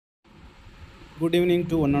Good evening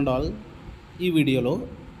to one and all. ఈ వీడియోలో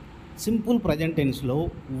simple present టెన్స్లో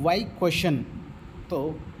why క్వశ్చన్తో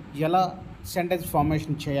ఎలా సెంటెన్స్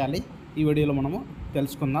ఫార్మేషన్ చేయాలి ఈ వీడియోలో మనము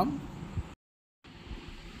తెలుసుకుందాం.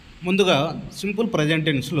 ముందుగా సింపుల్ ప్రజెంట్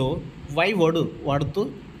టెన్స్లో వై వర్డ్ వాడుతూ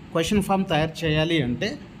క్వశ్చన్ ఫామ్ తయారు చేయాలి అంటే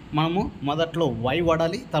మనము మొదట్లో వై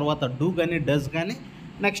వాడాలి, తర్వాత డూ కానీ డస్ కానీ,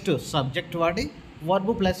 నెక్స్ట్ సబ్జెక్ట్ వాడి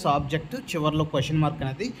వర్బ్ ప్లస్ ఆబ్జెక్ట్, చివరిలో క్వశ్చన్ మార్క్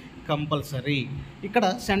అనేది కంపల్సరీ. ఇక్కడ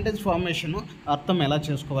సెంటెన్స్ ఫార్మేషన్ అర్థం ఎలా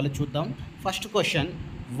చేసుకోవాలి చూద్దాం. First question,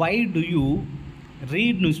 why do you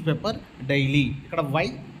read news paper daily? ఇక్కడ why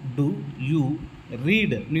do you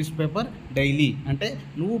read news paper daily అంటే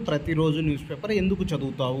నువ్వు ప్రతిరోజు న్యూస్ పేపర్ ఎందుకు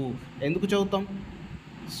చదువుతావు? ఎందుకు చదువుతాం?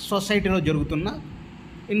 సొసైటీలో జరుగుతున్న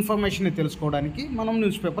ఇన్ఫర్మేషన్ తెలుసుకోవడానికి మనం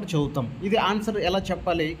న్యూస్ పేపర్ చదువుతాం. ఇది ఆన్సర్ ఎలా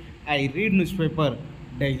చెప్పాలి? I read news paper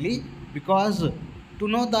daily because to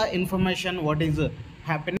know the information what is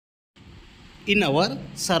happening in our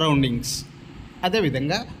surroundings.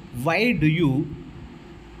 అదేవిధంగా why do you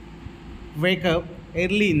wake up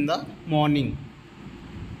early in the morning?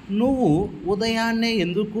 నువ్వు ఉదయాన్నే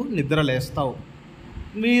ఎందుకు నిద్రలేస్తావు?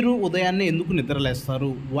 మీరు ఉదయాన్నే ఎందుకు నిద్రలేస్తారు?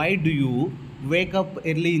 Why do you wake up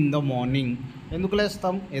early in the morning? ఎందుకు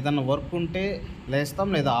లేస్తాం? ఏదన్నా వర్క్ ఉంటే లేస్తాం,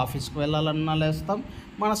 లేదా ఆఫీస్కి వెళ్ళాలన్నా లేస్తాం.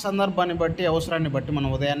 మన సందర్భాన్ని బట్టి, అవసరాన్ని బట్టి మనం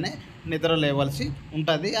ఉదయాన్నే నిద్ర లేవాల్సి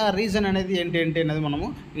ఉంటుంది. ఆ రీజన్ అనేది ఏంటి అనేది మనము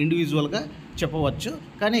ఇండివిజువల్గా చెప్పవచ్చు.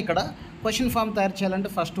 కానీ ఇక్కడ క్వశ్చన్ ఫామ్ తయారు చేయాలంటే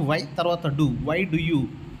ఫస్ట్ వై, తర్వాత do. Why do you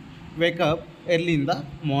wake up early in the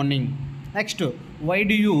morning? Next, why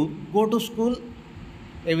do you go to school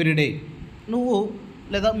everyday? నువ్వు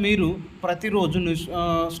లేదా మీరు ప్రతిరోజు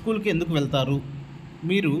స్కూల్కి ఎందుకు వెళ్తారు?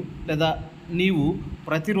 మీరు లేదా నీవు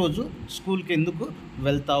ప్రతిరోజు స్కూల్కి ఎందుకు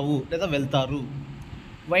వెళ్తావు లేదా వెళ్తారు?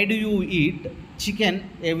 Why do you eat chicken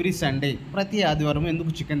every Sunday? ప్రతి ఆదివారం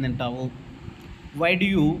ఎందుకు చికెన్ తింటావు? Why do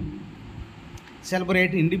you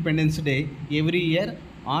celebrate independence day every year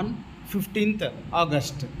on 15th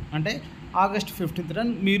August? అంటే ఆగస్ట్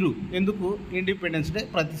 15th మీరు ఎందుకు ఇండిపెండెన్స్ డే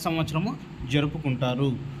ప్రతి సంవత్సరము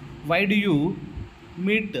జరుపుకుంటారు? Why do you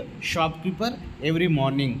meet shop keeper every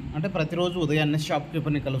morning? అంటే ప్రతిరోజు ఉదయాన్నే షాప్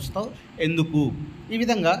కీపర్ని కలుస్తావు, ఎందుకు? ఈ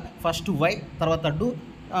విధంగా ఫస్ట్ వై, తర్వాత డూ,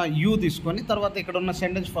 యూ తీసుకొని తర్వాత ఇక్కడ ఉన్న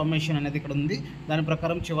సెంటెన్స్ ఫార్మేషన్ అనేది ఇక్కడ ఉంది. దాని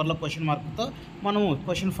ప్రకారం చివరిలో క్వశ్చన్ మార్క్తో మనము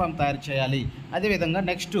క్వశ్చన్ ఫామ్ తయారు చేయాలి. అదేవిధంగా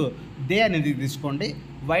నెక్స్ట్ దే అనేది తీసుకోండి.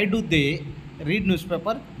 Why do they read news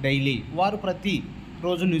paper daily? వారు ప్రతి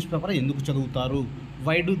రోజు న్యూస్ పేపర్ ఎందుకు చదువుతారు?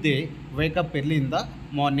 Why do they wake up early in the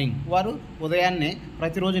morning? వారు ఉదయాన్నే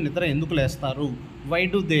ప్రతిరోజు నిద్ర ఎందుకు లేస్తారు? Why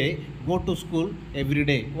do they go to school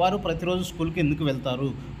everyday? వారు ప్రతిరోజు స్కూల్కి ఎందుకు వెళ్తారు?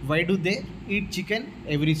 Why do they eat chicken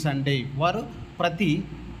every Sunday? వారు ప్రతి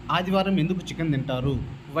ఆదివారం ఎందుకు చికెన్ తింటారు?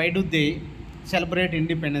 Why do they celebrate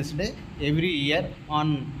independence day every year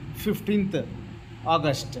on 15th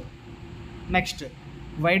August? Next,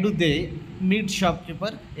 why do they meet shop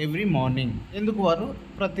keeper every morning? ఎందుకు వారు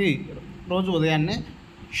ప్రతి రోజు ఉదయాన్నే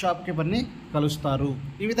షాప్ కీపర్ని కలుస్తారు?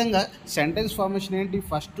 ఈ విధంగా సెంటెన్స్ ఫార్మేషన్ ఏంటి?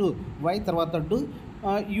 ఫస్ట్ వై, తర్వాత డు,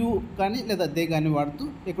 యూ కానీ లేదా దే కానీ వాడుతూ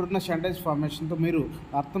ఇక్కడున్న సెంటెన్స్ ఫార్మేషన్తో మీరు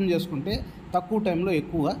అర్థం చేసుకుంటే తక్కువ టైంలో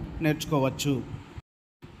ఎక్కువ నేర్చుకోవచ్చు.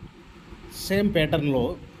 సేమ్ ప్యాటర్న్లో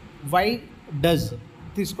వై డస్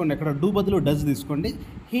తీసుకోండి. ఇక్కడ డూ బదులు డస్ తీసుకోండి.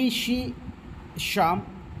 He, she, Shyam,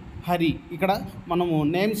 Hari. ఇక్కడ మనము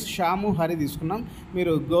నేమ్స్ శ్యాము, హరి తీసుకున్నాం.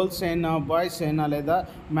 మీరు గర్ల్స్ అయినా, బాయ్స్ అయినా, లేదా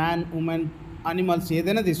మ్యాన్, ఉమెన్, అనిమల్స్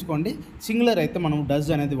ఏదైనా తీసుకోండి. సింగులర్ అయితే మనం డస్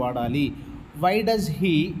అనేది వాడాలి. Why does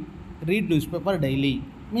he read news paper daily?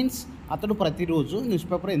 Means అతడు ప్రతిరోజు న్యూస్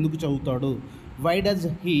పేపర్ ఎందుకు చదువుతాడు? Why does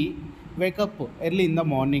he wake up early in the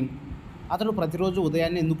morning? అతడు ప్రతిరోజు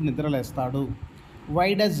ఉదయాన్నే ఎందుకు నిద్రలేస్తాడు? Why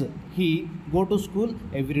does he go to school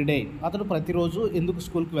everyday? అతడు ప్రతిరోజు ఎందుకు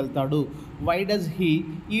స్కూల్కి వెళ్తాడు? Why does he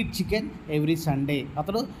eat chicken every Sunday?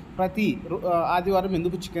 అతడు ప్రతి ఆదివారం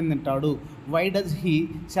ఎందుకు చికెన్ తింటాడు? Why does he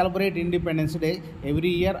celebrate independence day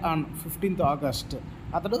every year on 15th August?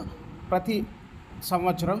 అతడు ప్రతి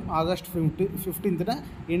సంవత్సరం ఆగస్ట్ 15th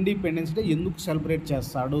ఇండిపెండెన్స్ డే ఎందుకు సెలబ్రేట్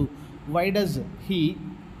చేస్తాడు? Why does he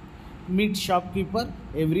meet shop keeper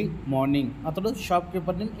every morning? అతడు షాప్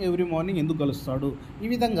కీపర్ని ఎవ్రీ మార్నింగ్ ఎందుకు కలుస్తాడు? ఈ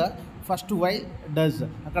విధంగా ఫస్ట్ వై డస్,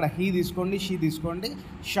 అక్కడ హీ తీసుకోండి, షీ తీసుకోండి,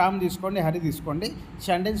 శ్యామ్ తీసుకోండి, హరి తీసుకోండి.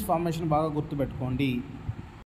 సెంటెన్స్ ఫార్మేషన్ బాగా గుర్తుపెట్టుకోండి.